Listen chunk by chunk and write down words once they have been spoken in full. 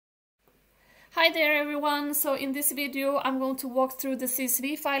Hi there everyone, so in this video I'm going to walk through the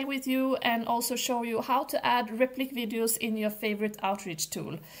CSV file with you and also show you how to add RepliQ videos in your favorite outreach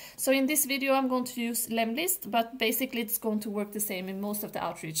tool. So in this video I'm going to use Lemlist, but basically it's going to work the same in most of the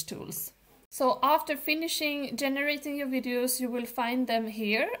outreach tools. So after finishing generating your videos, you will find them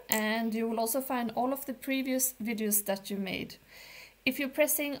here, and you will also find all of the previous videos that you made. If you're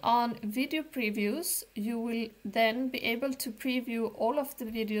pressing on video previews, you will then be able to preview all of the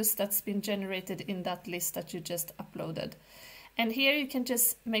videos that's been generated in that list that you just uploaded. And here you can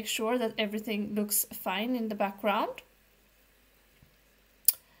just make sure that everything looks fine in the background.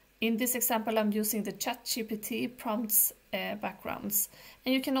 In this example, I'm using the ChatGPT prompts backgrounds.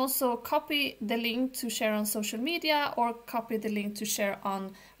 And you can also copy the link to share on social media or copy the link to share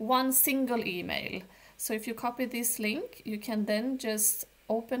on one single email. So if you copy this link, you can then just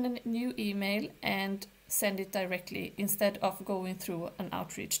open a new email and send it directly instead of going through an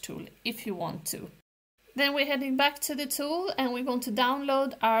outreach tool if you want to. Then we're heading back to the tool and we're going to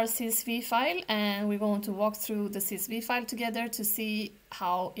download our CSV file, and we're going to walk through the CSV file together to see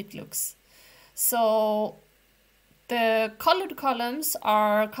how it looks. So the colored columns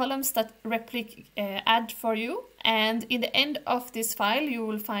are columns that RepliQ add for you, and in the end of this file you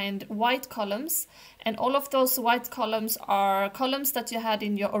will find white columns, and all of those white columns are columns that you had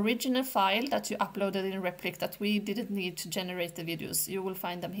in your original file that you uploaded in RepliQ that we didn't need to generate the videos. You will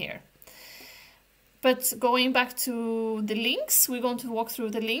find them here. But going back to the links, we're going to walk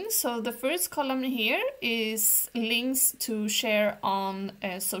through the links. So the first column here is links to share on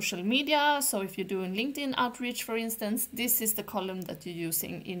social media. So if you're doing LinkedIn outreach, for instance, this is the column that you're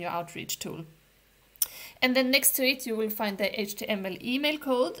using in your outreach tool. And then next to it, you will find the HTML email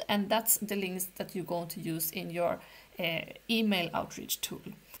code, and that's the links that you're going to use in your email outreach tool.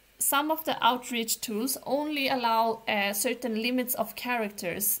 Some of the outreach tools only allow certain limits of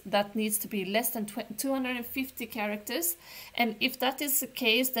characters that needs to be less than 250 characters. And if that is the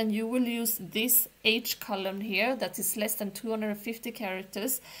case, then you will use this H column here that is less than 250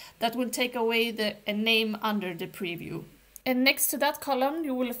 characters. That will take away the name under the preview. And next to that column,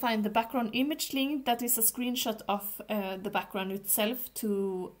 you will find the background image link. That is a screenshot of the background itself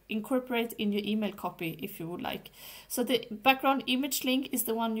to incorporate in your email copy if you would like. So the background image link is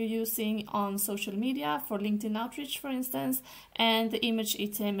the one you're using on social media for LinkedIn outreach, for instance, and the image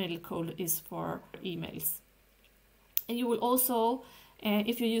HTML code is for emails. And you will also,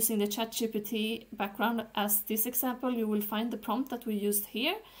 if you're using the ChatGPT background as this example, you will find the prompt that we used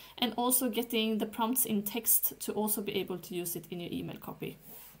here, and also getting the prompts in text to also be able to use it in your email copy.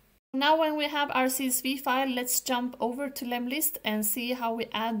 Now when we have our CSV file, let's jump over to Lemlist and see how we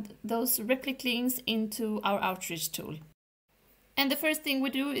add those RepliQ links into our outreach tool. And the first thing we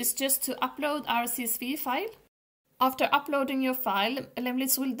do is just to upload our CSV file. After uploading your file,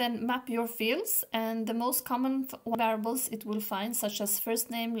 Lemlist will then map your fields, and the most common variables it will find, such as first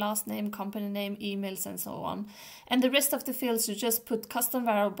name, last name, company name, emails, and so on. And the rest of the fields, you just put custom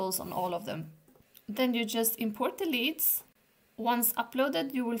variables on all of them. Then you just import the leads. Once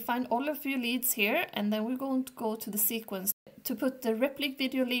uploaded, you will find all of your leads here, and then we're going to go to the sequence to put the RepliQ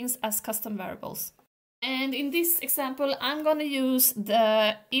video links as custom variables. And in this example, I'm going to use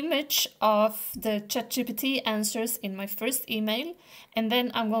the image of the ChatGPT answers in my first email, and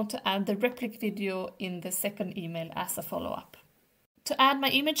then I'm going to add the RepliQ video in the second email as a follow-up. To add my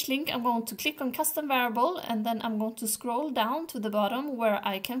image link, I'm going to click on custom variable, and then I'm going to scroll down to the bottom where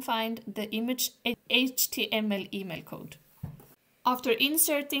I can find the image HTML email code. After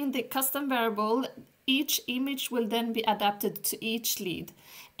inserting the custom variable, each image will then be adapted to each lead.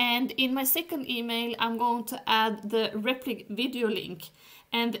 And in my second email, I'm going to add the RepliQ video link.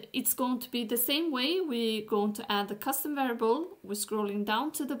 And it's going to be the same way. We're going to add the custom variable. We're scrolling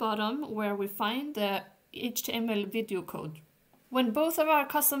down to the bottom where we find the HTML video code. When both of our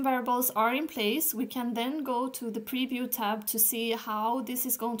custom variables are in place, we can then go to the preview tab to see how this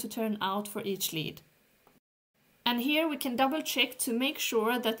is going to turn out for each lead. And here we can double check to make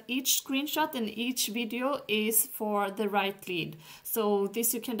sure that each screenshot and each video is for the right lead. So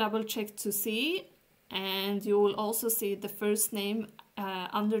this you can double check to see, and you will also see the first name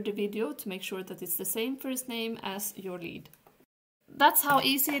under the video to make sure that it's the same first name as your lead. That's how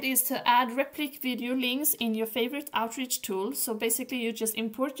easy it is to add RepliQ video links in your favorite outreach tool. So basically you just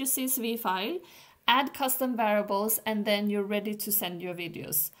import your CSV file, add custom variables, and then you're ready to send your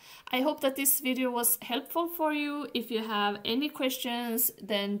videos. I hope that this video was helpful for you. If you have any questions,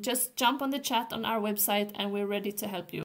 then just jump on the chat on our website and we're ready to help you.